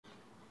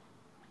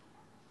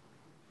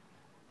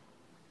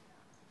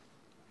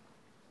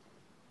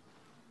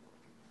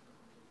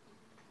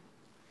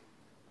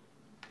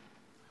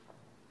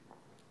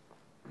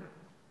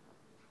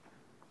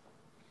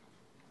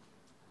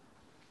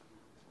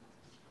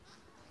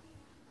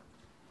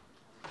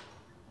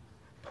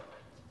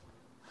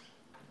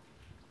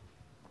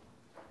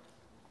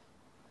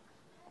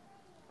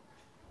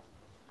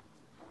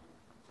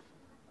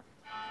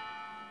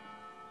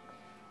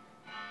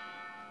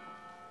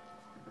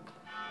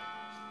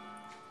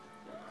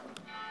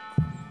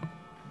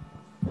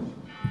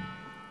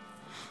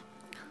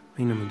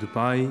Em nome do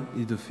Pai,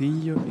 e do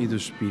Filho, e do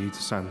Espírito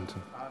Santo.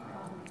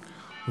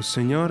 O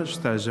Senhor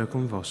esteja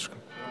convosco.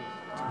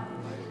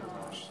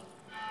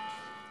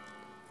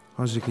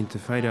 Hoje,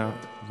 quinta-feira,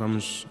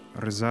 vamos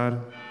rezar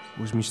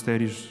os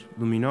mistérios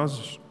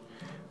luminosos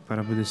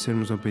para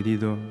obedecermos ao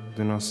pedido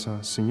de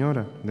Nossa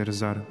Senhora de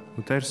rezar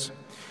o Terço.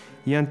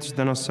 E antes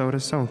da nossa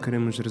oração,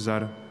 queremos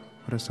rezar a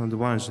oração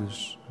do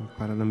Ângelus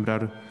para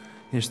lembrar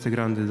este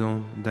grande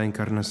dom da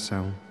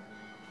encarnação.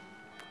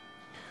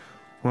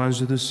 O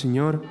anjo do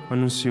Senhor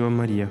anunciou a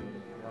Maria,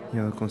 e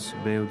ela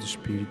concebeu do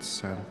Espírito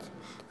Santo.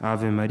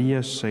 Ave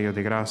Maria, cheia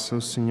de graça,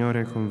 o Senhor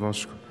é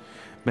convosco.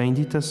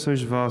 Bendita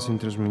sois vós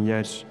entre as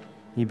mulheres,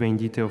 e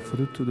bendito é o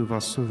fruto do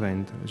vosso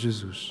ventre,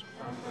 Jesus.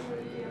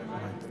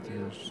 Mãe de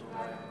Deus,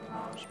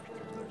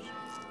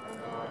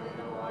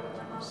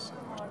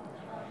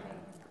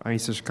 a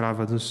essa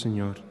escrava do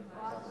Senhor,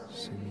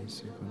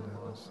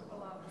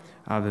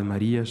 Ave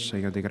Maria,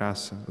 cheia de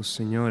graça, o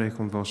Senhor é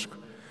convosco.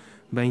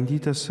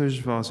 Bendita sois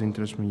vós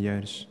entre as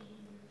mulheres,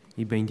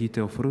 e bendito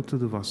é o fruto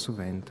do vosso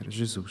ventre,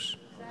 Jesus.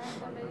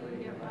 Santa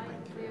Maria, Mãe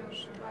de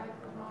Deus, rogai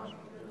por nós,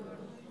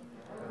 pecadores,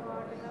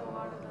 agora e na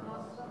hora da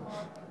nossa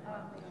morte.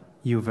 Amém.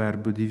 E o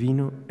Verbo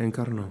Divino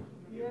encarnou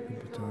e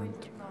habitou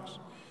entre nós.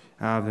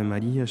 Ave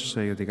Maria,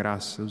 cheia de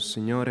graça, o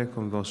Senhor é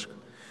convosco.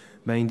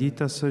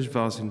 Bendita sois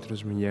vós entre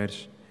as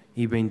mulheres,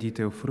 e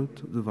bendito é o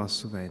fruto do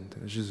vosso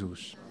ventre,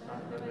 Jesus.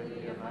 Santa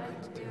Maria,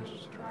 Mãe de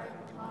Deus, rogai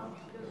por nós,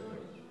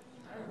 pecadores,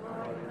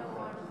 agora e na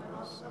hora da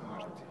nossa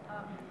morte.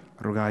 Amém.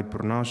 Rogai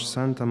por nós,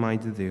 Santa Mãe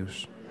de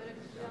Deus.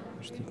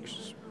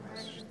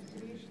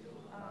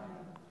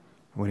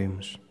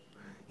 Oremos.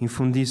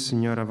 Infundi,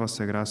 Senhor, a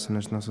vossa graça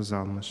nas nossas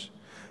almas,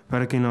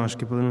 para que nós,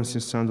 que pela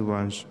anunciação do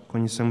anjo,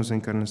 conheçamos a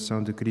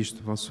encarnação de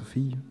Cristo, vosso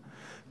Filho,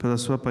 pela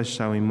sua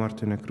paixão e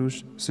morte na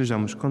cruz,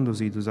 sejamos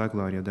conduzidos à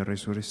glória da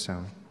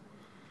ressurreição.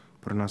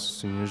 Por nosso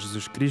Senhor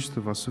Jesus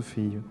Cristo, vosso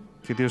Filho,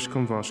 que Deus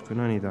convosco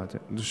na unidade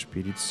do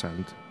Espírito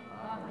Santo.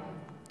 Amém.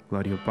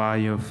 Glória ao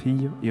Pai, ao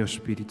Filho e ao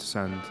Espírito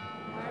Santo.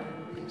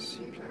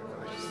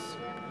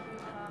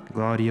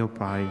 Glória ao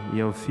Pai,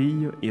 e ao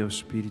Filho e ao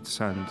Espírito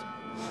Santo.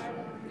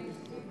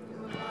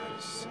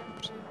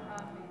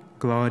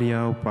 Glória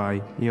ao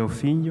Pai, e ao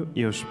Filho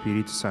e ao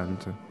Espírito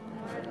Santo.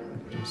 No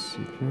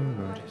princípio,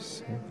 agora e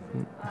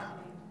sempre.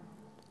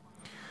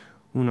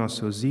 O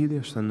nosso auxílio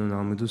está no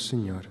nome do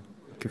Senhor,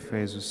 que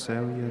fez o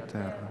céu e a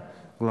terra.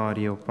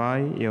 Glória ao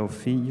Pai, e ao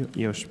Filho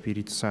e ao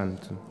Espírito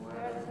Santo.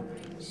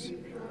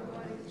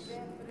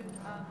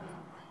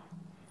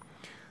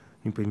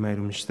 No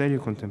primeiro mistério,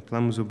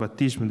 contemplamos o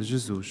batismo de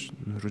Jesus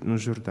no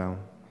Jordão.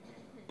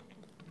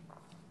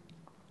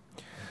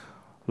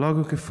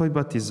 Logo que foi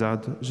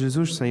batizado,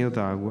 Jesus saiu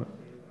da água.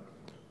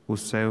 O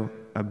céu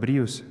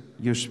abriu-se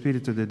e o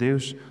Espírito de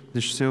Deus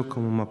desceu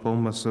como uma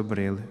pomba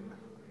sobre ele.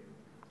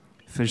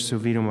 Fez-se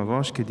ouvir uma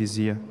voz que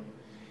dizia: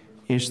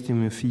 Este é o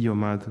meu Filho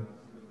amado,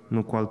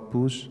 no qual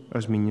pus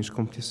as minhas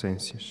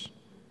complacências.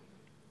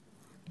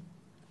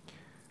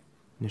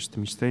 Neste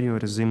mistério,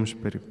 rezemos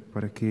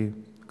para que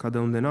cada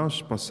um de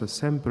nós possa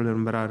sempre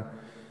lembrar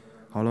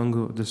ao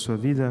longo da sua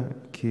vida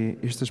que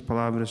estas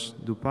palavras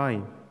do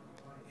Pai,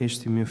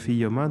 este meu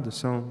Filho amado,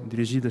 são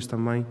dirigidas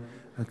também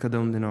a cada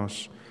um de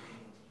nós.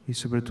 E,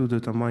 sobretudo,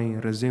 também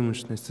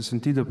rezemos neste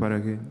sentido para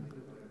que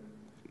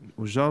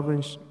os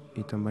jovens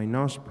e também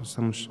nós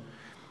possamos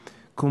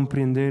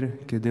compreender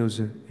que Deus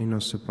é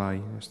nosso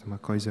Pai. Esta é uma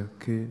coisa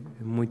que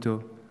é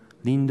muito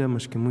linda,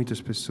 mas que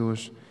muitas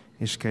pessoas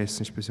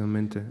esquecem,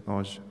 especialmente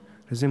hoje.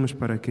 Rezemos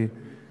para que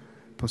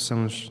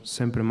possamos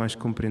sempre mais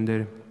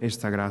compreender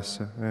esta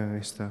graça,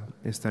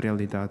 esta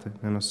realidade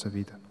na nossa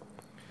vida.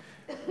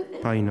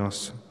 Pai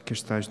nosso, que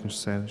estais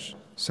nos céus,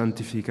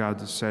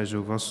 santificado seja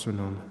o vosso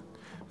nome.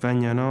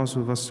 Venha a nós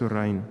o vosso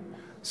reino,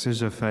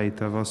 seja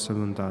feita a vossa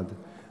vontade,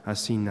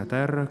 assim na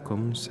terra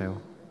como no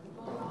céu.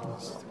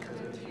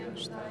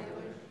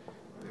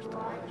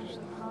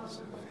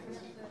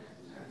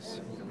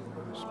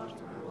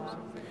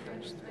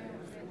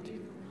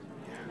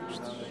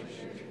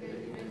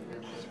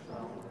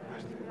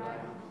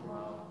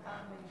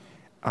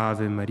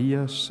 Ave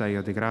Maria,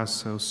 cheia de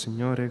graça, o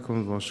Senhor é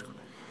convosco.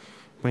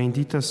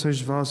 Bendita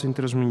sois vós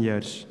entre as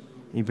mulheres,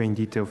 e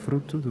bendito é o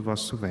fruto do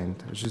vosso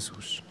ventre,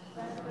 Jesus.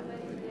 Santa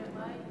Maria,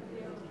 Mãe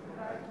de Deus,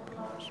 rogai por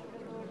nós,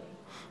 pecadores,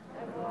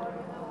 agora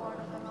e na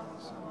hora da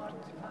nossa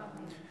morte.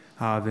 Amém.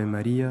 Ave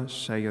Maria,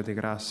 cheia de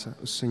graça,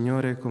 o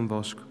Senhor é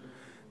convosco.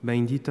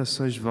 Bendita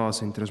sois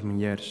vós entre as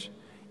mulheres,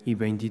 e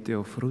bendito é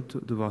o fruto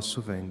do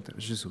vosso ventre,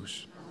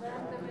 Jesus. Santa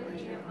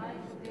Maria, Mãe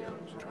de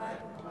Deus, rogai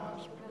por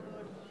nós,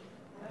 pecadores,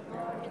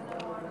 agora e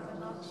na hora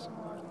da nossa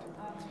morte.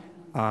 Amém.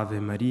 Ave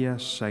Maria,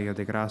 cheia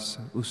de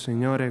graça, o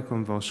Senhor é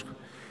convosco.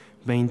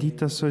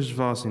 Bendita sois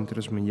vós entre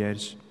as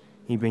mulheres,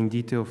 e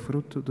bendito é o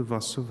fruto do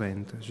vosso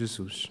ventre,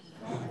 Jesus.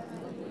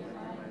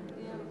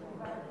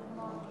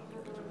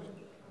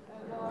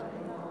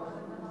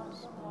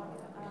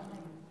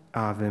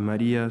 Ave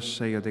Maria,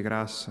 cheia de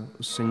graça,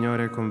 o Senhor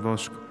é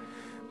convosco.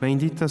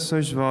 Bendita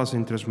sois vós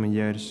entre as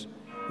mulheres,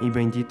 e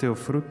bendito é o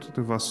fruto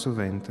do vosso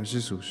ventre,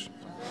 Jesus.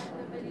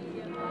 Santa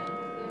Maria, Mãe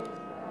de Deus,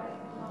 rogai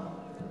por nós,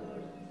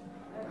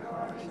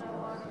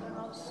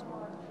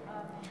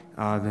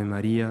 Ave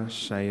Maria,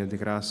 cheia de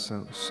graça,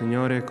 o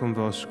Senhor é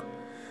convosco.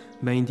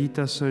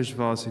 Bendita sois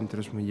vós entre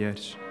as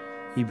mulheres,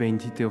 e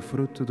bendito é o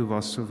fruto do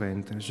vosso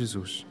ventre,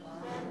 Jesus.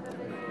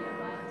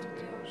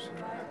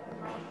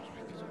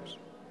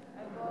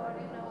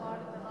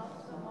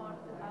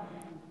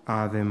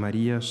 Ave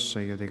Maria,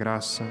 cheia de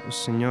graça, o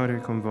Senhor é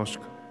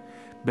convosco.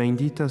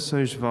 Bendita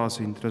sois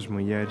vós entre as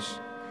mulheres,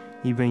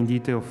 e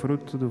bendito é o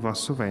fruto do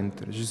vosso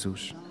ventre,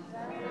 Jesus.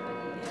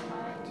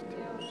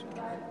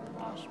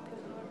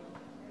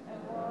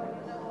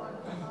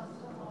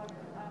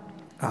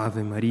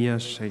 Ave Maria,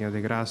 cheia de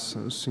graça,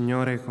 o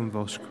Senhor é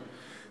convosco.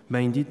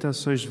 Bendita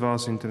sois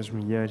vós entre as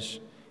mulheres,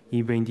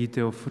 e bendito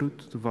é o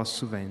fruto do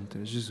vosso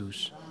ventre,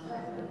 Jesus.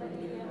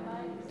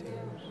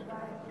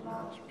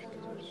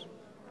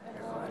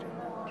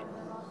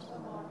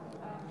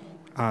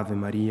 Ave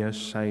Maria,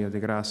 cheia de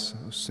graça,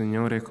 o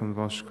Senhor é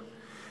convosco.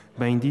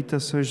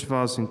 Bendita sois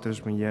vós entre as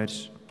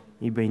mulheres,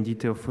 e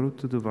bendito é o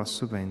fruto do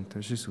vosso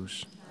ventre,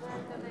 Jesus.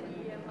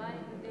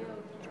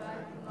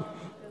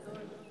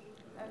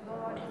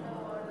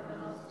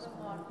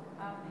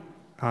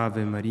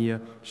 Ave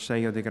Maria,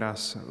 cheia de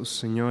graça, o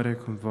Senhor é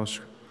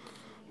convosco.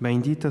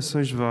 Bendita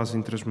sois vós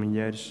entre as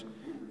mulheres,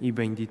 e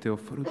bendito é o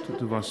fruto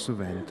do vosso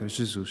ventre,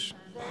 Jesus.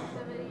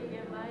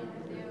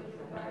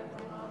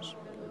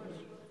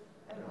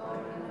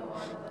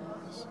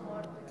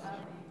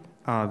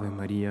 Ave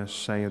Maria,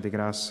 cheia de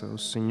graça, o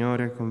Senhor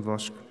é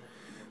convosco.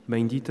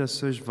 Bendita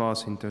sois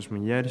vós entre as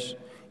mulheres,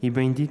 e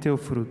bendito é o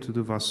fruto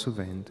do vosso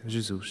ventre,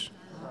 Jesus.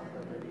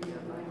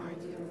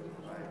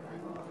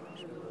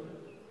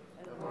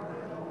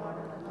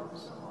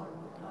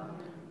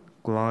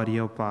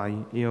 Glória ao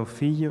Pai, e ao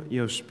Filho, e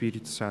ao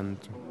Espírito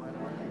Santo.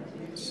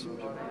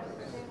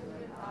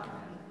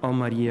 Ó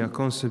Maria,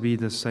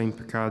 concebida sem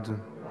pecado,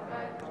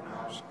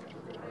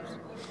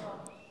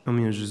 ó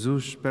meu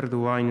Jesus,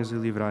 perdoai-nos e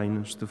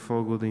livrai-nos do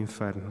fogo do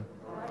inferno.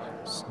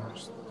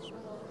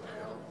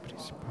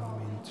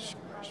 Principalmente.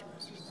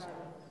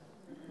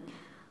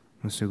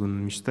 No segundo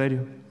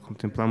mistério,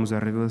 contemplamos a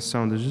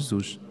revelação de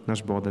Jesus nas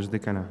bodas de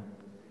Caná.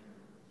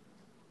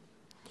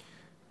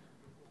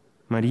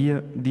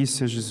 Maria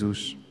disse a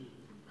Jesus: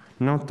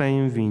 não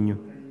têm vinho.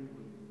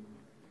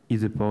 E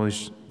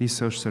depois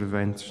disse aos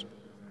serventes: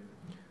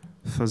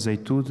 fazei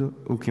tudo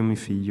o que o meu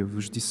filho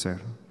vos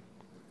disser.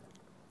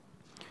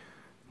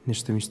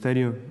 Neste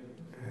mistério,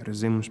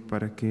 rezemos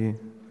para que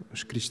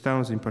os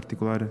cristãos, em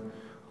particular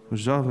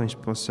os jovens,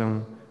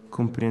 possam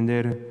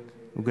compreender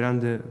o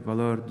grande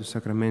valor do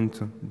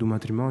sacramento do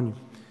matrimónio.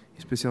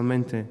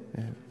 Especialmente,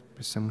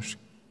 pensamos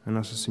a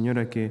Nossa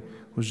Senhora que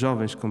os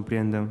jovens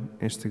compreendam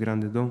este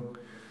grande dom,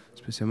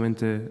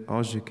 especialmente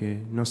hoje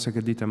que não se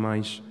acredita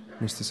mais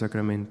neste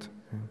sacramento.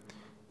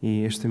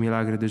 E este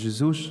milagre de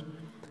Jesus,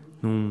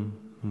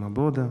 numa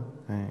boda,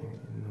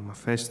 numa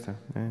festa,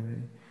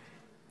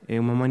 é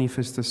uma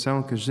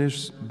manifestação que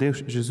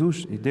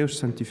Jesus e Deus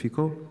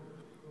santificou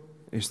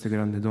este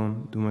grande dom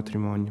do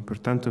matrimónio.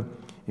 Portanto,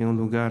 é um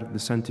lugar de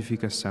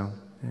santificação,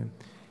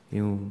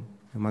 é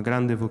uma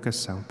grande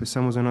vocação.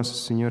 Peçamos a Nossa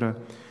Senhora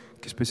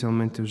que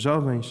especialmente os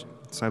jovens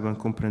saibam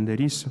compreender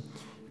isso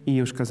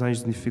e os casais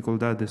de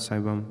dificuldade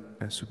saibam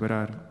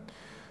superar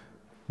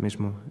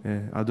mesmo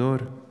a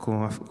dor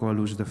com a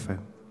luz da fé.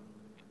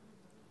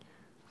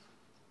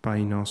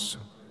 Pai nosso,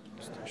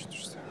 que estás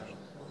nos céus,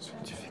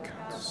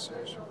 santificado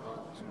seja o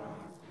vosso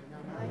nome.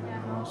 Venha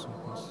a nós o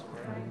vosso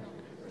reino,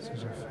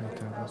 seja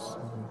feita a vossa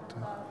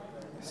vontade,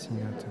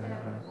 assim na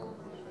terra.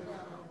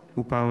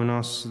 O pão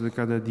nosso de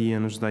cada dia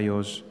nos dai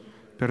hoje.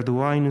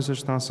 Perdoai-nos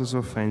as nossas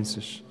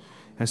ofensas,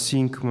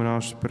 assim como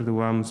nós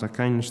perdoamos a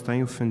quem nos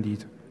tem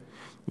ofendido.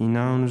 E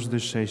não nos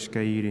deixeis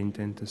cair em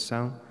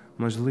tentação,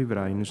 mas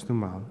livrai-nos do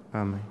mal.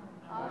 Amém.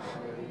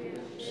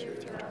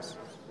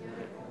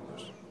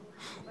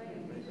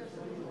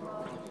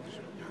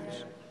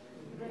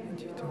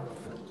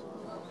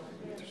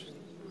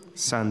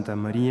 Santa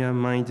Maria,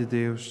 Mãe de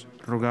Deus,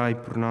 rogai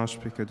por nós,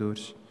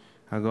 pecadores,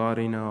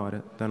 agora e na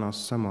hora da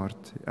nossa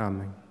morte.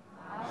 Amém.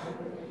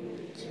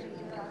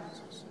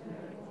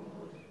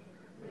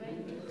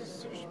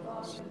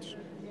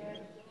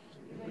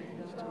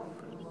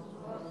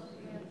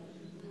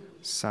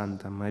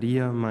 Santa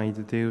Maria, Mãe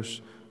de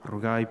Deus,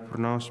 rogai por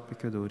nós,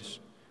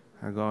 pecadores,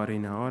 agora e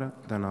na hora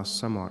da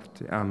nossa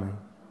morte. Amém.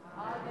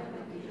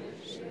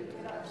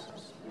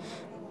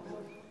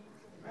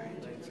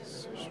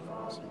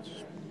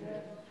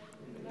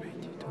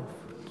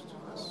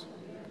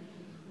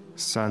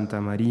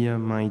 Santa Maria,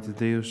 Mãe de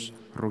Deus,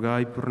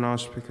 rogai por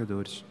nós,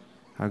 pecadores,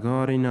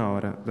 agora e na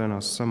hora da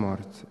nossa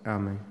morte.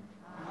 Amém.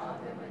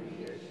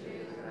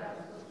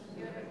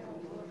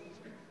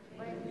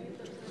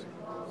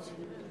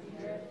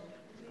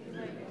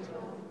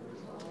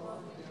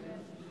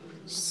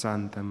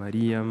 Santa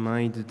Maria,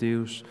 Mãe de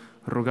Deus,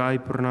 rogai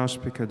por nós,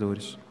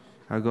 pecadores,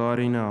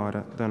 agora e na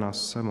hora da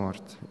nossa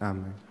morte.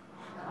 Amém.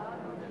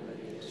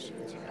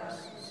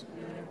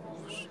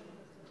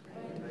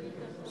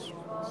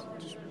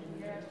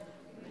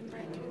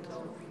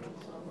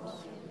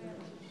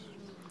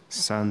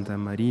 Santa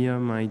Maria,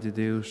 Mãe de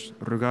Deus,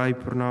 rogai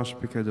por nós,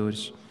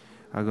 pecadores,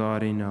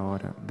 agora e na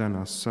hora da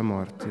nossa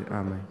morte.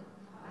 Amém.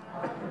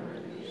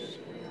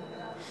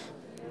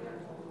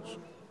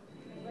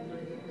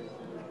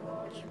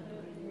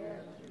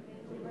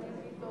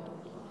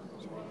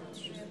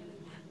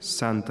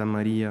 Santa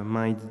Maria,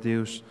 Mãe de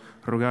Deus,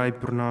 rogai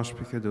por nós,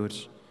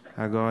 pecadores,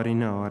 agora e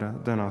na hora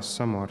da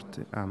nossa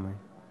morte. Amém.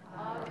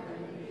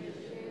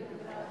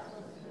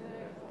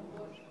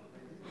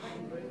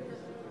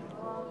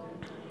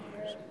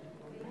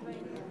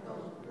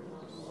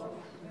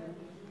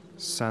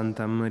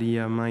 Santa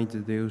Maria, Mãe de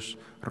Deus,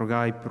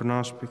 rogai por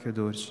nós,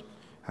 pecadores,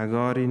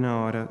 agora e na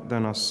hora da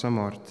nossa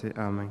morte.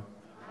 Amém.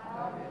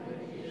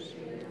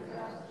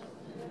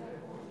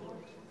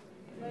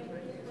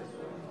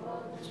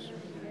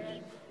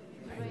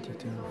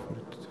 Bendito é o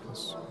fruto do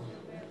vosso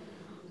ventre.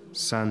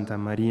 Santa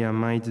Maria,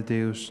 Mãe de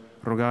Deus,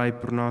 rogai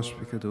por nós,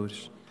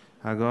 pecadores,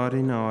 agora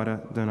e na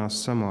hora da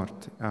nossa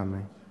morte.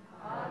 Amém.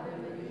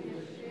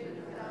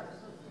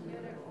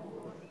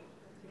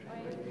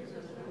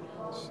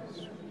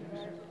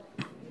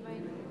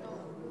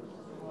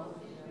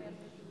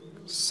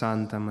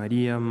 Santa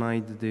Maria,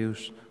 Mãe de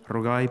Deus,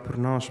 rogai por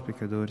nós,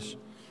 pecadores,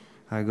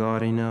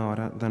 agora e na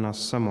hora da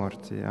nossa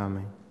morte.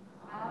 Amém.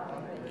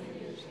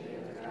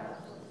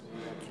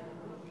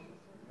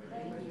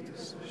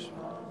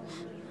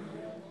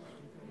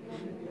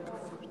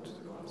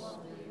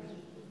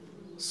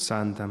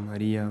 Santa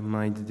Maria,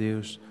 Mãe de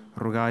Deus,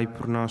 rogai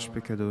por nós,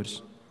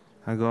 pecadores,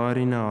 agora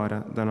e na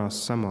hora da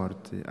nossa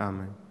morte.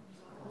 Amém.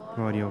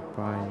 Glória ao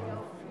Pai,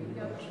 ao Filho e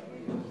ao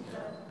Espírito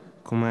Santo,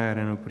 como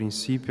era no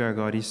princípio,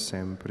 agora e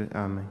sempre.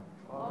 Amém.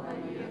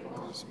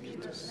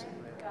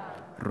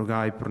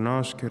 Rogai por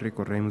nós que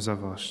recorremos a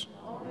vós.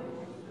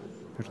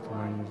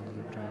 Perdoai-nos e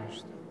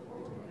livrai-nos.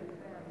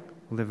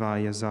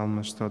 Levai as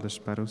almas todas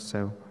para o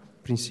céu,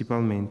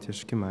 principalmente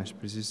as que mais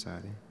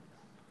precisarem.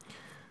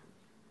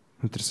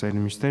 No terceiro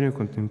mistério,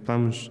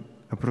 contemplamos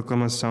a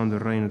proclamação do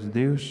Reino de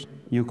Deus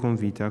e o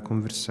convite à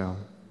conversão.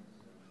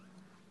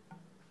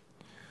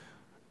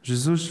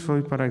 Jesus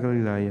foi para a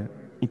Galileia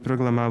e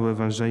proclamava o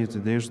Evangelho de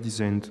Deus,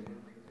 dizendo: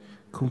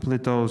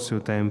 completou o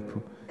seu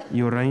tempo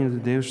e o reino de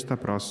Deus está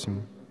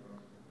próximo.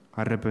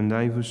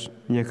 Arrependei-vos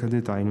e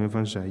acreditai no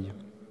Evangelho.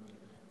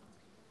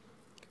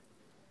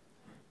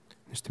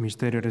 Neste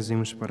mistério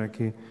rezemos para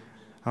que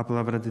a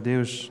palavra de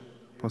Deus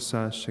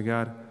possa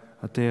chegar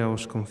até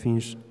aos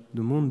confins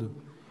do mundo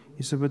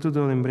e,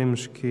 sobretudo,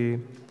 lembremos que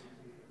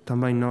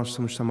também nós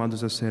somos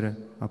chamados a ser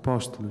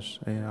apóstolos,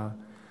 a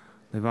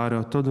levar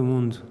a todo o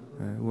mundo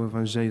o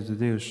Evangelho de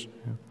Deus,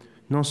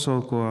 não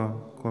só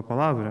com a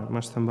palavra,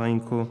 mas também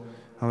com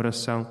a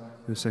oração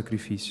e o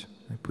sacrifício.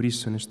 Por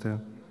isso, nesta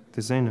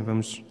dezena,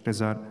 vamos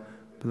rezar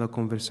pela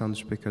conversão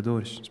dos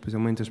pecadores,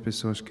 especialmente as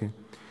pessoas que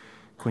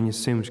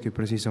conhecemos, que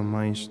precisam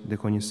mais de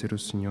conhecer o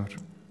Senhor.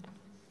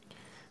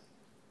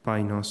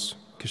 Pai nosso,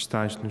 que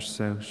estais nos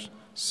céus,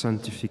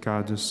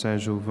 santificado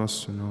seja o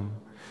vosso nome.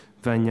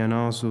 Venha a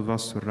nós o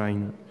vosso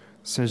reino,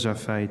 seja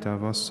feita a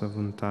vossa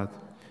vontade,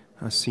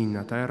 assim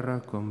na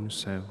terra como no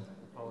céu.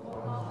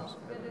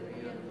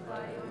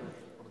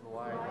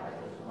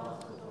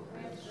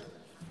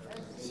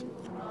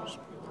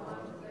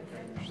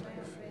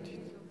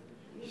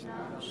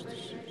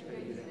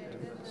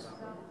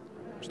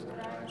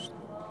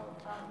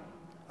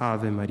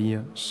 Ave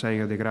Maria,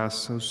 cheia de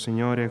graça, o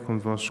Senhor é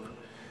convosco.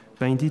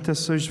 Bendita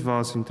sois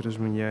vós entre as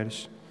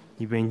mulheres,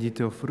 e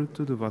bendito é o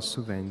fruto do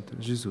vosso ventre,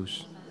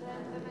 Jesus.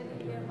 Santa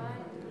Maria,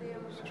 Mãe de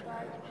Deus,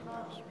 rogai por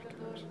nós,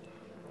 pecadores,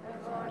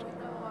 agora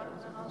e na hora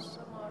da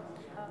nossa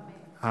morte. Amém.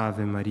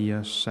 Ave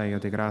Maria, cheia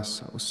de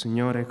graça, o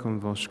Senhor é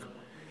convosco.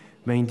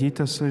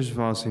 Bendita sois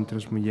vós entre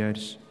as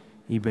mulheres,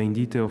 e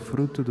bendito é o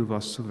fruto do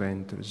vosso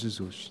ventre,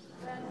 Jesus.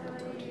 Santa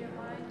Maria,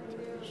 Mãe de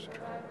Deus,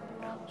 rogai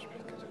por nós,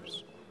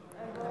 pecadores,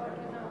 agora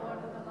e na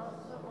hora da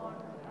nossa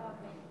morte.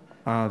 Amém.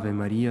 Ave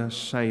Maria,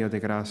 cheia de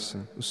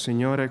graça, o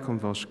Senhor é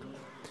convosco.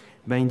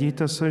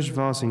 Bendita sois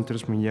vós entre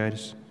as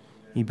mulheres,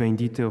 e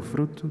bendito é o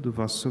fruto do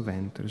vosso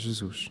ventre,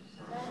 Jesus.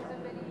 Santa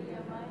Maria,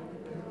 Mãe de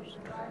Deus,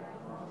 rogai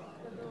por nós,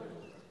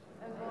 pecadores,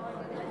 agora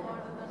e na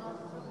hora da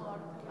nossa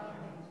morte.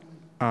 Amém.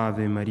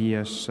 Ave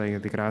Maria, cheia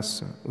de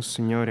graça, o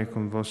Senhor é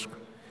convosco.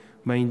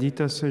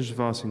 Bendita sois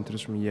vós entre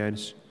as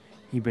mulheres,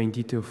 e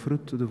bendito é o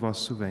fruto do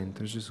vosso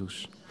ventre,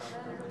 Jesus.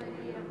 Santa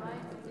Maria, Mãe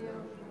de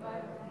Deus,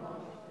 rogai por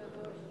nós,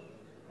 pecadores,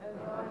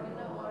 agora e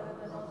na hora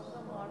da nossa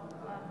morte.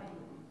 Amém.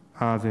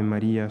 Ave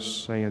Maria,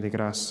 cheia de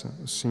graça,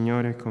 o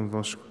Senhor é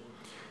convosco.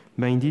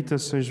 Bendita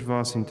sois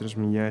vós entre as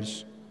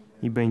mulheres,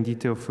 e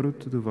bendito é o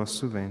fruto do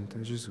vosso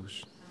ventre,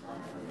 Jesus.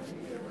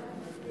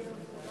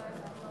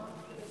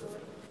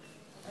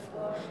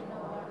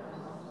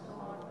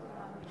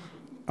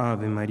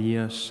 Ave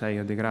Maria,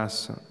 cheia de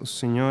graça, o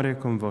Senhor é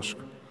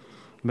convosco.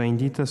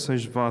 Bendita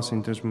sois vós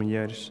entre as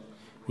mulheres,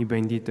 e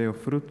bendito é o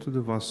fruto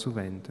do vosso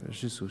ventre,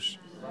 Jesus.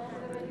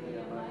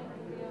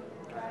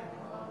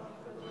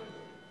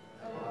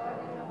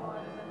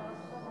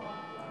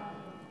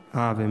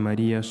 Ave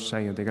Maria,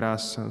 cheia de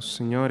graça, o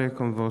Senhor é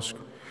convosco.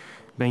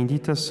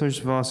 Bendita sois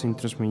vós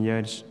entre as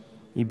mulheres,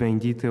 e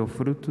bendito é o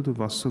fruto do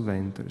vosso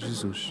ventre,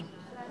 Jesus.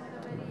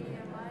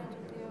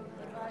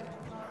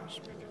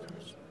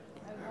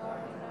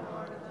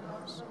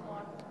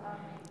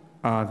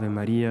 Ave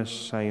Maria,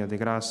 cheia de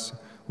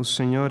graça, o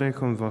Senhor é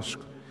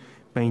convosco.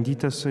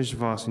 Bendita sois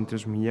vós entre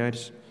as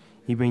mulheres,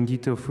 e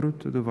bendito é o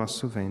fruto do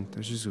vosso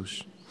ventre,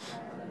 Jesus.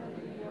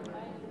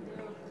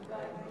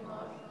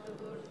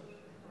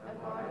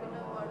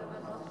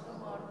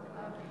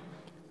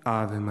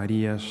 Ave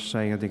Maria,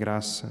 cheia de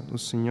graça, o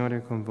Senhor é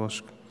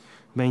convosco.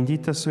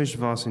 Bendita sois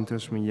vós entre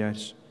as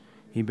mulheres,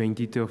 e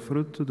bendito é o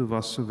fruto do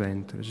vosso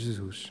ventre,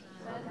 Jesus.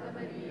 Santa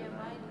Maria,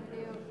 Mãe de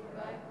Deus,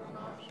 rogai por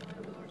nós,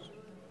 pecadores,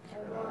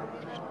 agora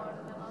e na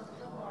hora da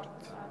nossa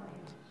morte. Amém.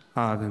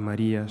 Ave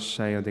Maria,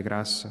 cheia de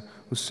graça,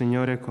 o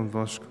Senhor é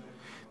convosco.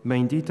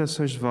 Bendita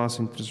sois vós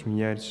entre as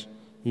mulheres,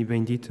 e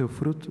bendito é o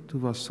fruto do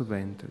vosso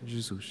ventre,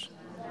 Jesus.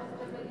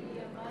 Santa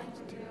Maria, Mãe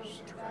de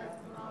Deus, rogai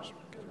por nós,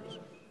 pecadores,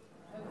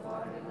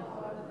 agora e na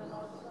hora da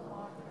nossa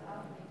morte.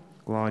 Amém.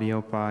 Glória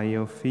ao Pai,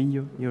 ao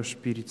Filho e ao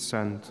Espírito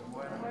Santo.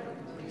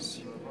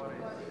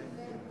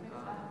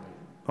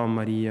 Ó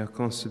Maria,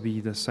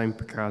 concebida sem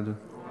pecado.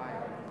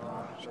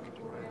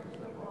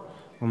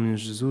 Ó meu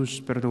Jesus,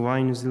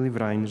 perdoai-nos e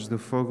livrai-nos do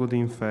fogo do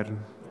inferno.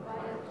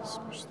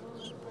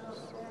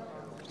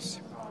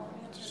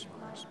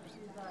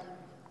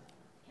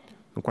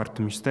 No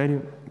quarto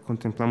mistério,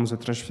 contemplamos a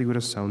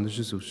transfiguração de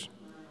Jesus.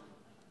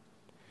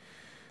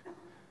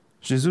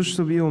 Jesus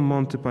subiu ao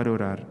monte para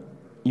orar,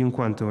 e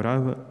enquanto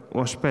orava, o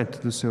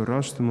aspecto do seu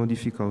rosto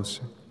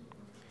modificou-se.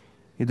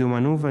 E de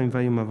uma nuvem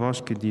veio uma voz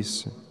que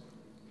disse: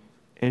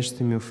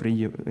 Este é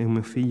o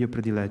meu filho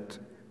predileto,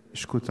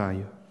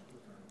 escutai-o.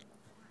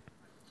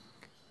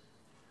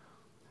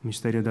 O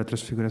mistério da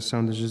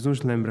transfiguração de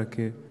Jesus lembra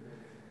que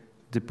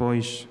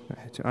depois,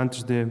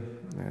 antes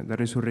da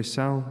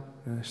ressurreição,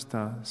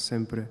 está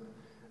sempre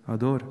a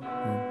dor.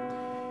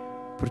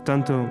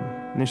 Portanto,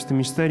 neste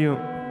mistério,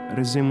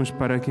 rezemos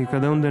para que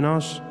cada um de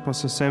nós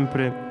possa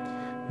sempre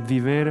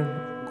viver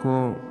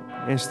com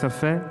esta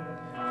fé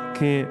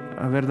que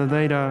a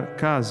verdadeira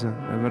casa,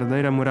 a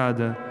verdadeira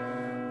morada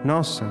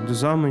nossa,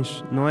 dos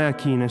homens, não é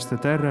aqui nesta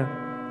terra,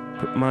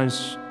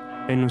 mas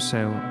é no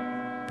céu.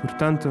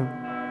 Portanto,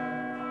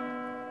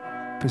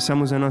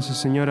 peçamos a Nossa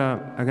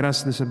Senhora a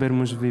graça de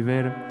sabermos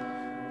viver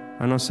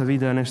a nossa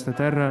vida nesta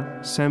terra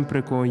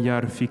sempre com o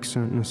olhar fixo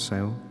no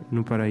céu,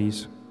 no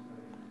paraíso.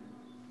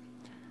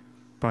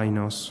 Pai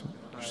nosso,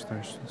 que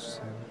estás no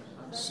céu,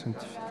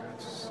 santificado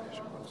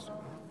seja o vosso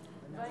nome.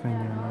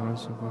 Venha a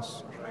nós o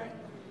vosso reino,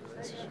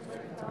 seja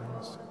feita a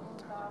nossa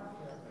vontade,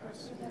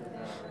 assim na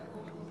terra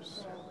como no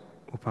céu.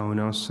 O pão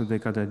nosso de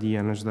cada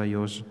dia nos dai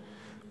hoje.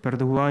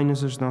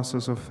 Perdoai-nos as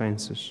nossas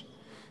ofensas,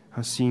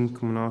 assim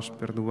como nós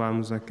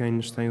perdoamos a quem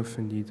nos tem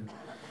ofendido.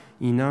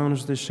 E não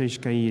nos deixeis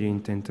cair em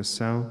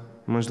tentação,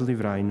 mas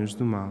livrai-nos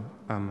do mal.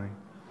 Amém.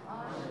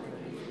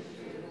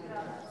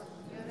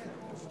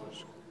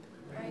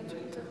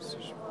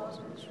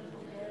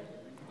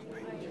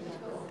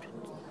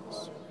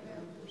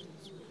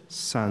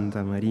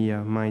 Santa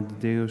Maria, Mãe de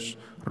Deus,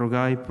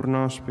 rogai por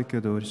nós,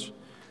 pecadores,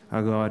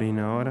 agora e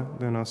na hora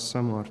da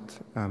nossa morte.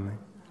 Amém.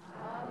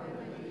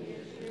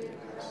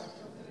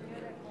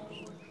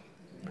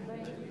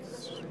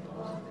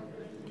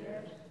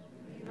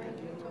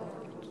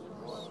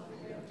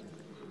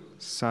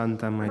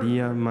 Santa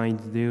Maria, Mãe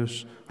de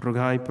Deus,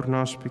 rogai por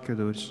nós,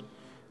 pecadores,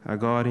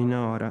 agora e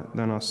na hora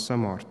da nossa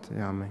morte.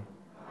 Amém.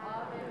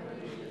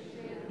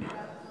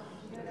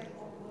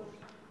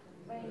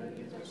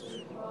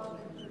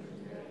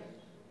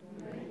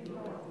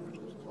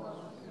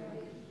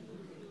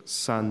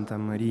 Santa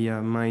Maria,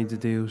 Mãe de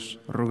Deus,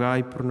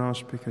 rogai por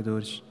nós,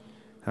 pecadores,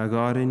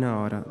 agora e na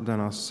hora da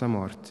nossa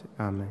morte.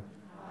 Amém.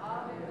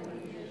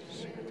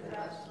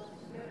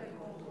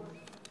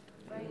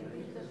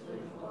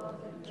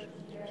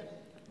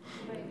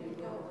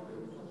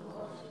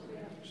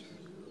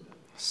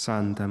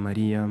 Santa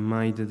Maria,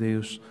 Mãe de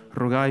Deus,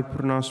 rogai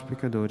por nós,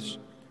 pecadores,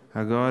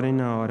 agora e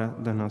na hora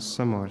da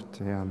nossa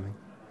morte. Amém.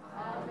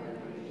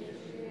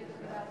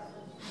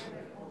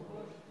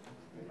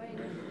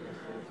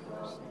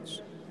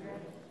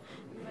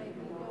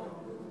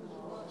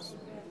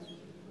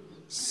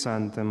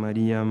 Santa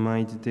Maria,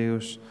 Mãe de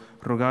Deus,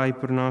 rogai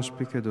por nós,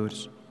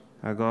 pecadores,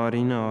 agora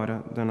e na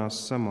hora da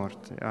nossa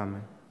morte.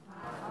 Amém.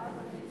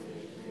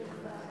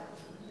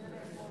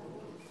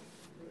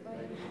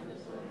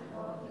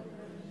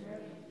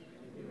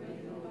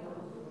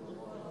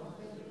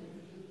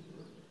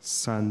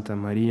 Santa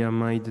Maria,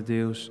 Mãe de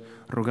Deus,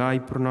 rogai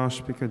por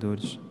nós,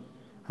 pecadores,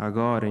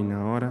 agora e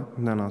na hora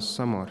da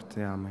nossa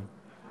morte. Amém.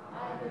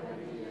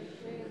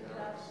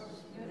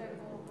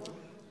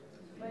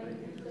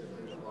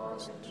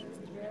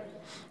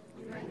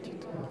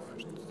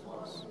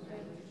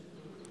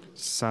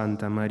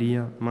 Santa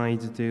Maria, Mãe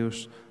de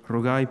Deus,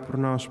 rogai por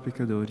nós,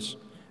 pecadores,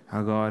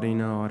 agora e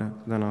na hora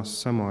da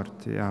nossa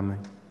morte. Amém.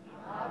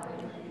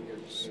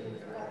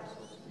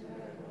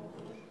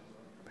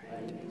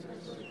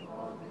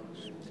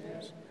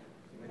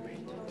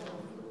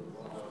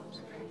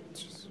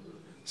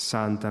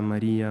 Santa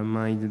Maria,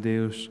 Mãe de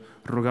Deus,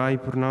 rogai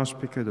por nós,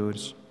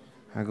 pecadores,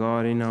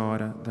 agora e na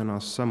hora da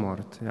nossa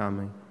morte.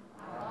 Amém.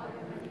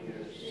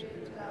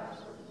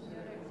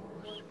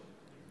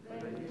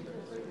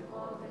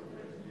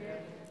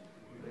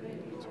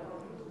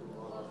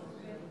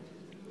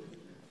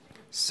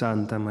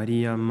 Santa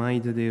Maria, Mãe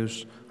de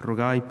Deus,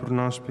 rogai por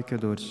nós,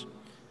 pecadores,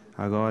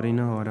 agora e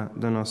na hora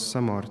da nossa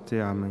morte.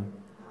 Amém.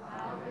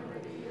 Ave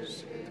Maria,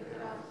 cheia de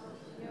graça,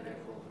 o Senhor é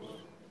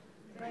convosco.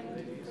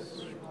 Bendita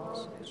sois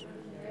vós entre as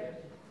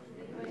mulheres,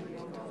 e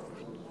bendito é o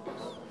fruto do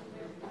vosso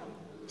ventre.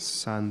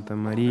 Santa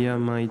Maria,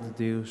 Mãe de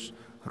Deus,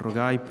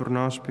 rogai por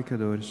nós,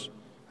 pecadores,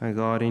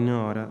 agora e na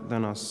hora da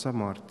nossa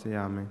morte.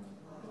 Amém.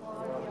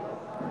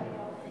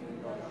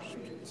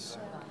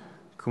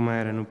 Como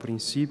era no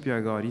princípio,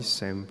 agora e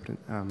sempre.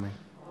 Amém.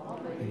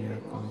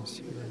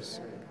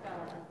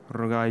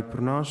 Rogai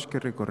por nós que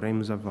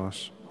recorremos a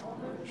vós.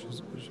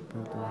 Jesus,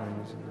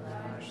 perdoai-nos e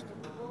livrai-nos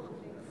do fogo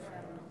do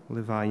inferno.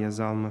 Levai as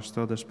almas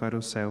todas para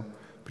o céu,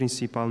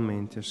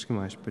 principalmente as que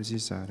mais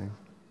precisarem.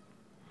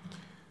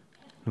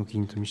 No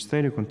quinto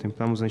mistério,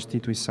 contemplamos a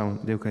instituição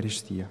da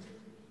Eucaristia.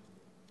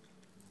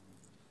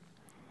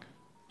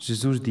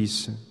 Jesus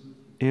disse: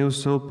 Eu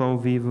sou o pão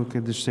vivo que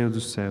desceu do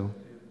céu.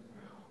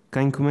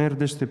 Quem comer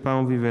deste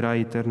pão viverá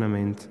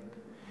eternamente.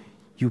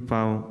 E o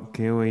pão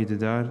que eu hei de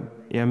dar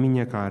é a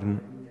minha carne,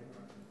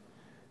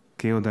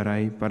 que eu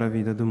darei para a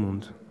vida do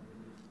mundo.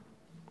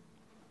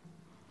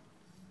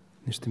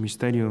 Neste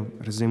mistério,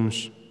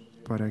 rezemos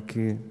para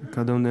que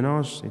cada um de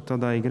nós e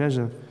toda a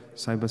Igreja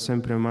saiba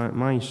sempre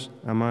mais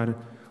amar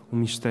o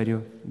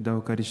mistério da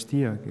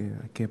Eucaristia,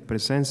 que é a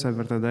presença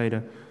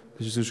verdadeira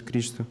de Jesus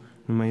Cristo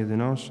no meio de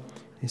nós,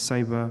 e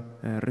saiba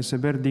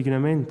receber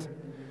dignamente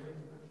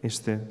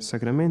este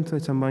sacramento,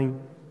 e também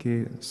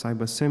que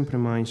saiba sempre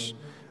mais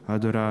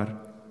adorar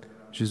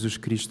Jesus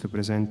Cristo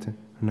presente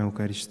na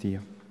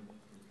Eucaristia.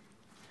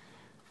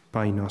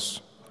 Pai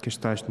nosso, que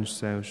estais nos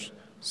céus,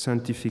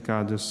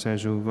 santificado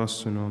seja o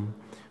vosso nome.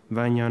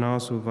 Venha a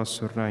nós o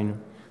vosso reino.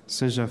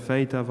 Seja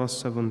feita a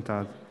vossa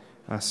vontade,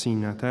 assim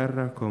na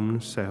terra como no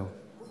céu.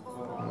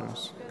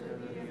 Nosso.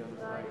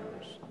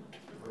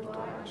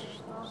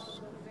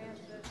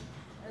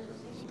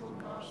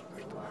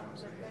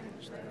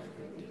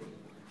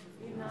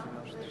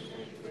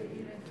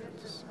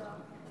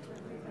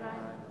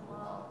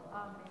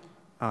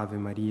 Ave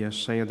Maria,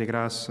 cheia de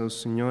graça, o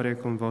Senhor é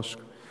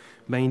convosco.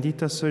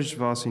 Bendita sois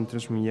vós entre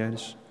as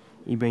mulheres,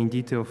 e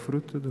bendito é o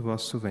fruto do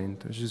vosso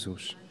ventre,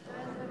 Jesus.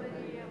 Santa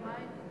Maria,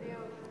 Mãe de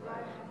Deus,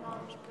 rogai por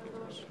nós,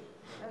 pecadores,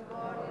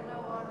 agora e na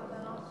hora da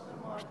nossa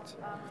morte.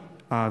 Amém.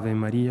 Ave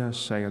Maria,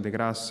 cheia de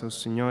graça, o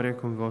Senhor é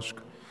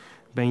convosco.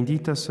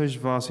 Bendita sois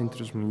vós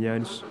entre as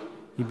mulheres,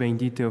 e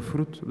bendito é o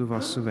fruto do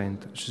vosso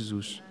ventre,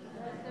 Jesus.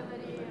 Santa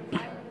Maria,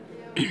 Mãe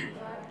de Deus,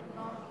 rogai por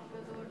nós,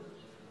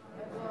 pecadores,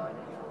 agora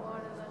e na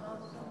hora da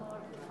nossa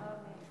morte.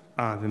 Amém.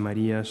 Ave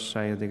Maria,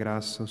 cheia de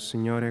graça, o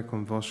Senhor é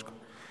convosco.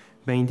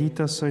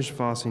 Bendita sois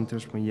vós entre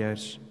as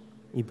mulheres,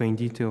 e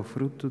bendito é o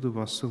fruto do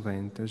vosso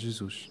ventre,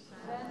 Jesus.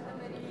 Santa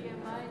Maria,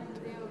 Mãe de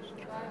Deus,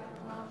 rogai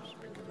por nós,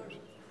 pecadores,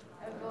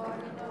 agora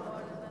e na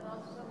hora da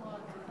nossa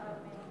morte.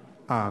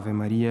 Amém. Ave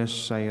Maria,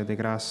 cheia de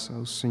graça,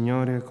 o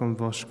Senhor é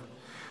convosco.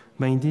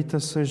 Bendita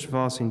sois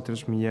vós entre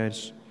as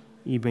mulheres,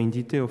 e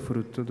bendito é o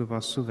fruto do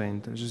vosso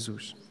ventre,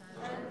 Jesus.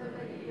 Santa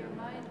Maria,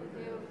 Mãe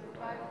de Deus,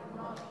 rogai por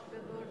nós,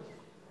 pecadores,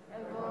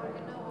 agora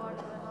e na hora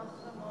da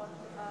nossa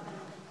morte. Amém.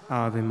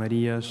 Ave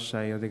Maria,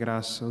 cheia de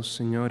graça, o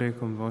Senhor é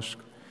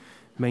convosco.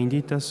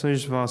 Bendita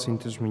sois vós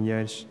entre as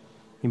mulheres,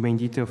 e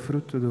bendito é o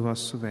fruto do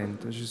vosso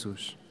ventre,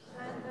 Jesus.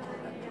 Santa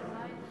Maria,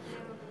 Mãe de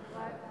Deus,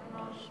 rogai por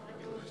nós,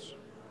 pecadores,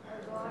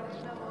 agora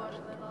e na hora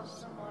da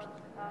nossa morte.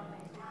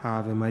 Amém.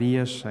 Ave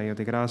Maria, cheia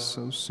de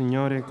graça, o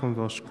Senhor é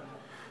convosco.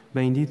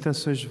 Bendita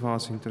sois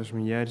vós entre as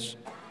mulheres,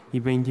 e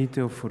bendito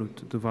é o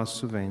fruto do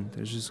vosso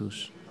ventre,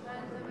 Jesus.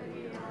 Santa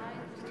Maria,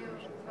 Mãe de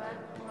Deus, rogai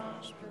por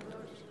nós,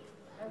 pecadores,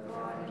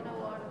 agora e na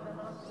hora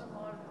da nossa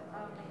morte.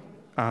 Amém.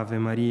 Ave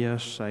Maria,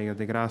 cheia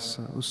de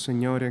graça, o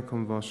Senhor é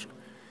convosco.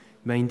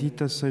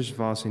 Bendita sois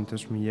vós entre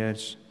as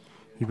mulheres,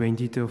 e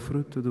bendito é o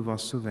fruto do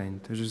vosso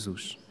ventre,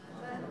 Jesus.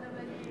 Santa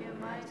Maria,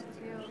 Mãe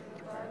de Deus,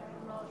 rogai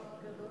por nós,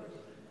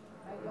 pecadores,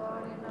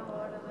 agora e na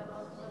hora da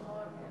nossa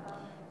morte.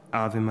 Amém.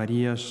 Ave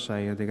Maria,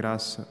 cheia de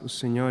graça, o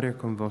Senhor é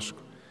convosco.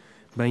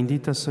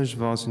 Bendita sois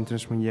vós entre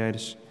as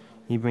mulheres,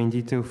 e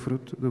bendito é o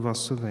fruto do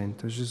vosso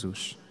ventre,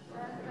 Jesus.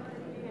 Santa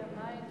Maria,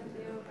 Mãe de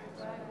Deus,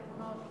 rogai por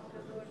nós,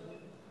 pecadores,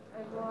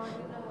 agora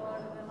e na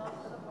hora da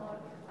nossa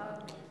morte.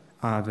 Amém.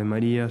 Ave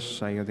Maria,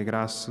 cheia de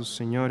graça, o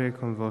Senhor é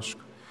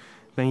convosco.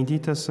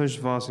 Bendita sois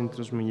vós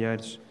entre as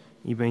mulheres,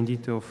 e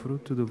bendito é o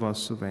fruto do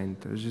vosso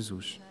ventre,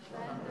 Jesus.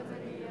 Santa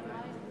Maria,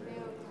 Mãe de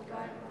Deus,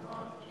 rogai por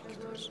nós,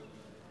 pecadores,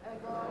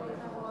 agora e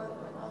na hora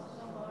da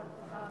nossa morte.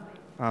 Amém.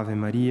 Ave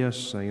Maria,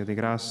 cheia de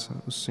graça,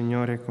 o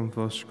Senhor é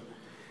convosco.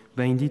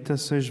 Bendita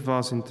sois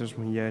vós entre as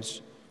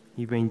mulheres,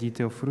 e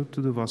bendito é o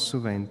fruto do vosso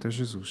ventre,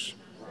 Jesus.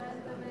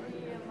 Santa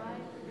Maria, Mãe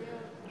de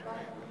Deus,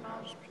 rogai por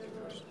nós,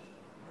 pecadores,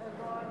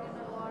 agora e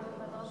na hora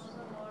da nossa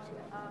morte.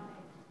 Amém.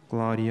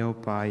 Glória ao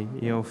Pai,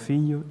 e ao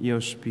Filho, e ao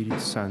Espírito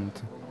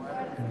Santo.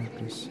 No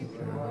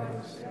princípio, agora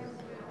e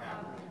sempre.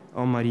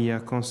 Ó Maria,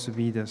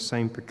 concebida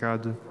sem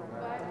pecado,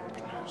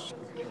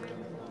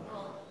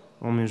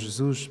 ó meu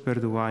Jesus,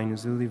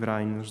 perdoai-nos e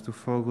livrai-nos do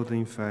fogo do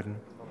inferno.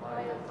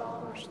 Vai as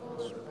almas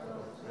todas para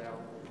o céu,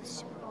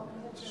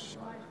 principalmente as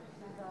mais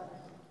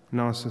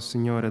Nossa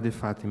Senhora de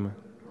Fátima,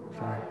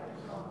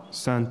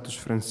 Santos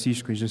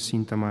Francisco e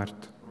Jacinta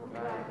Marte,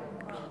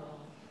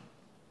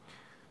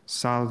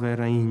 Salve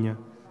Rainha,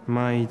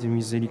 Mãe de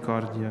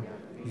Misericórdia,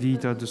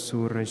 vida,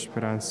 doçura e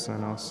esperança,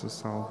 nossa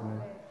salve.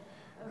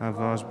 A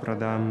vós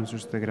bradamos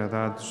os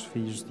degradados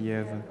filhos de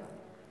Eva,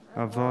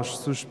 a vós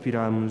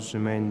suspiramos,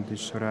 gemendo e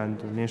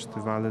chorando neste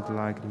vale de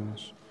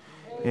lágrimas.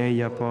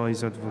 Eia,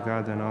 pois,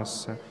 advogada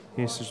nossa,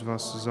 esses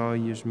vossos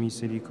olhos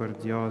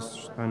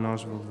misericordiosos a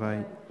nós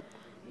volvei,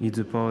 e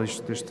depois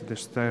deste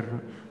desterro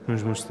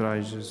nos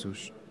mostrai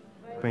Jesus.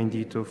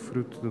 Bendito o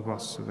fruto do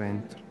vosso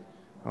ventre.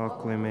 Ó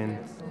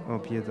clemente, ó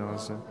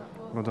piedosa,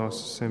 ó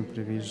doce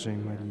sempre Virgem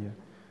Maria,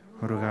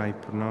 rogai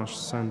por nós,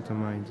 Santa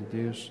Mãe de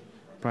Deus,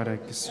 para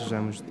que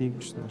sejamos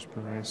dignos das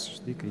promessas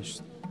de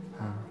Cristo.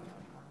 Amém.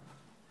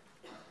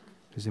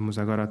 Rezemos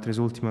agora as 3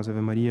 últimas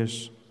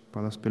Ave-Marias,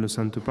 pelo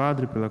Santo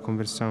Padre, pela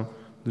conversão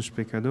dos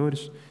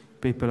pecadores,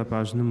 e pela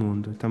paz no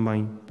mundo, e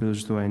também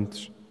pelos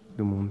doentes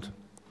do mundo.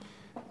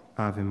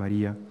 Ave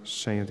Maria,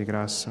 cheia de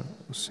graça,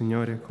 o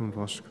Senhor é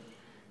convosco.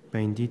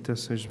 Bendita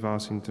sois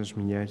vós entre as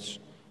mulheres,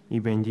 e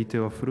bendito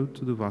é o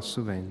fruto do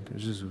vosso ventre,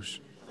 Jesus.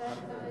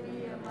 Santa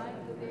Maria, Mãe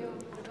de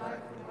Deus, rogai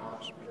por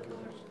nós,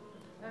 pecadores,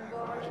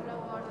 agora e na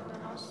hora da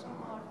nossa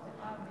morte.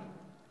 Amém.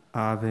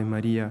 Ave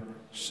Maria,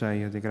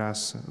 cheia de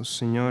graça, o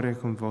Senhor é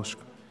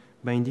convosco.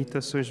 Bendita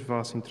sois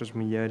vós entre as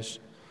mulheres,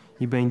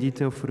 e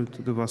bendito é o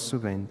fruto do vosso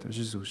ventre,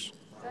 Jesus.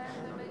 Santa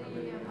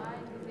Maria, Mãe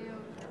de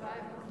Deus,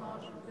 rogai por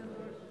nós,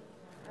 pecadores,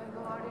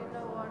 agora e na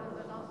hora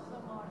da nossa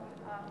morte.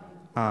 Amém.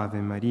 Ave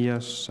Maria,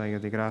 cheia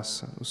de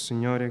graça, o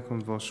Senhor é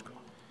convosco.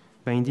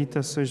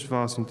 Bendita sois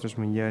vós entre as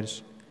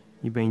mulheres,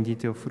 e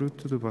bendito é o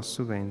fruto do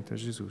vosso ventre,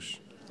 Jesus.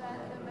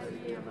 Santa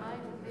Maria, Mãe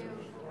de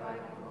Deus,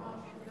 rogai por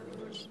nós,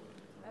 pecadores,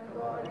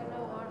 agora e na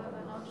hora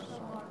da nossa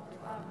morte.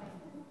 Amém.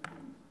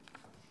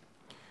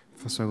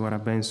 Faço agora a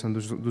bênção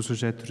dos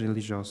sujeitos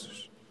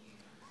religiosos.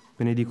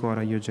 Benedico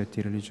ora gli oggetti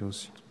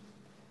religiosi.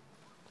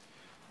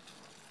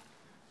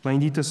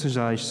 Bendita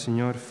sejais,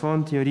 Senhor,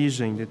 fonte e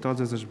origem de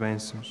todas as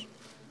bênçãos,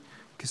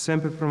 que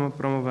sempre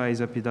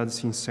promoveis a piedade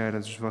sincera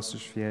dos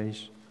vossos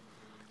fiéis,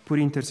 por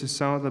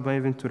intercessão da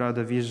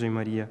bem-aventurada Virgem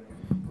Maria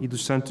e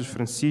dos santos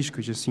Francisco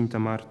e Jacinta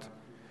Marte,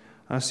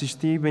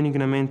 assisti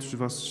benignamente os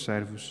vossos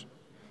servos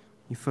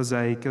e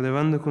fazei que,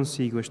 levando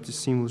consigo estes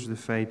símbolos de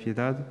fé e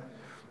piedade,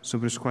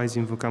 sobre os quais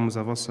invocamos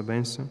a vossa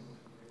bênção,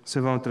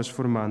 se vão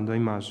transformando a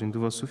imagem do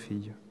vosso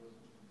Filho.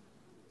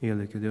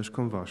 Ele que Deus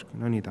convosco,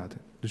 na unidade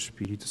do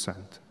Espírito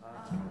Santo.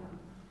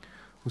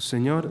 O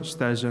Senhor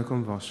esteja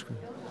convosco.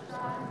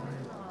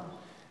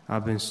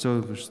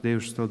 Abençoe-vos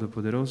Deus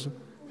Todo-Poderoso,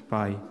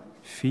 Pai,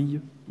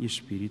 Filho e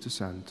Espírito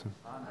Santo.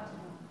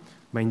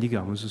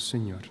 Bendigamos o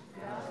Senhor.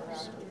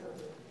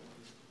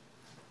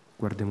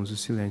 Guardemos o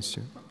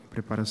silêncio em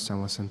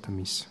preparação à Santa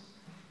Missa.